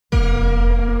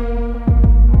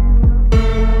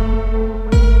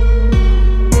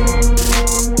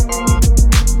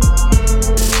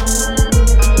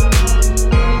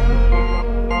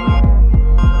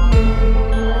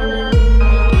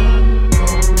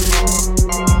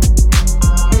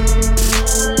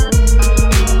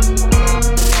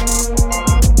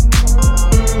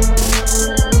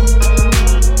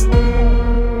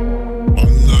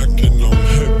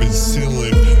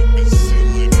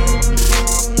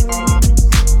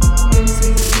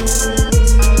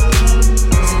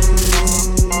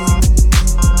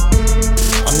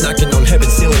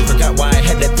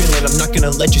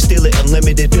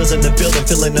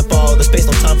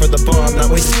I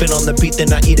waste a spin on the beat,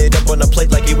 then I eat it up on a plate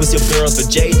like it was your girl's for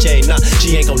JJ. Nah,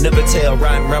 she ain't gon' never tell.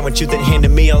 Riding around with you, then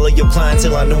handing me all of your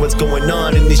clientele. I know what's going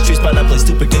on in these streets, but I play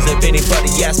stupid, cause if anybody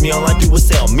asks me, all I do is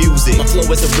sell music. My flow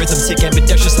is a rhythmic,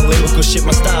 ambidextrous, and lyrical shit.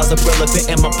 My style's irrelevant,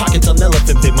 and my pockets on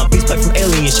elephant bit. My beats play from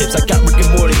alien ships, I got Rick and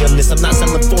Morty on this. I'm not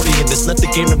selling 40 of this, left the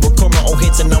game to record my own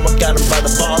hits, and now I got them by the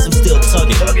balls, I'm still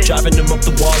tugging. Driving them up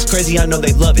the walls, crazy, I know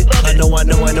they love it. I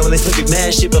know, they still be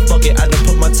mad shit, but fuck it. I done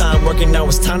put my time working, now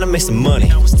it's time to make some money.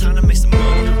 Now it's time to make some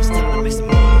money, now it's time to make some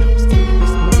money.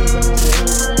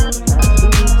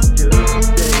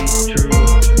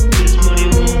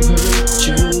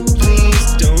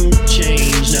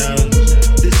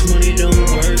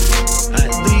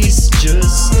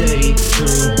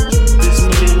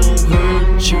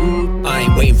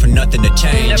 Nothing to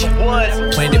change.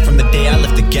 Planned it from the day I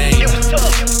left the game.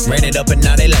 Ran it up and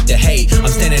now they like to hate.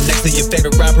 I'm standing next to your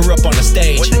favorite rapper up on the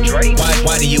stage.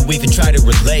 Why do you even try to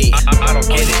relate? I don't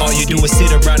get it. All you do is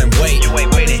sit around and wait. You ain't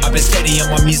with it. I've been steady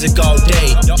on my music all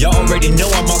day. Y'all already know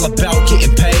I'm all about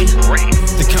getting paid.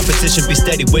 The competition be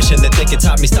steady wishing that they could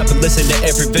top me. Stop and listen to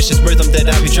every vicious rhythm that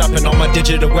I be dropping on my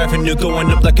digital revenue.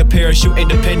 Going up like a parachute.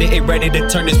 Independent, ain't ready to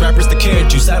turn these rappers to carrot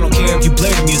juice. I don't care if you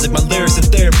blare the music. My lyrics are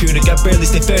therapeutic. I barely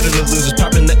stay fair to the losers.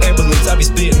 Popping the air balloons. I be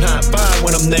spitting hot fire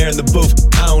when I'm there in the booth.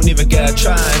 I don't even gotta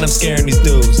try and I'm scaring these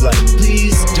dudes like,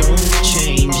 please don't change.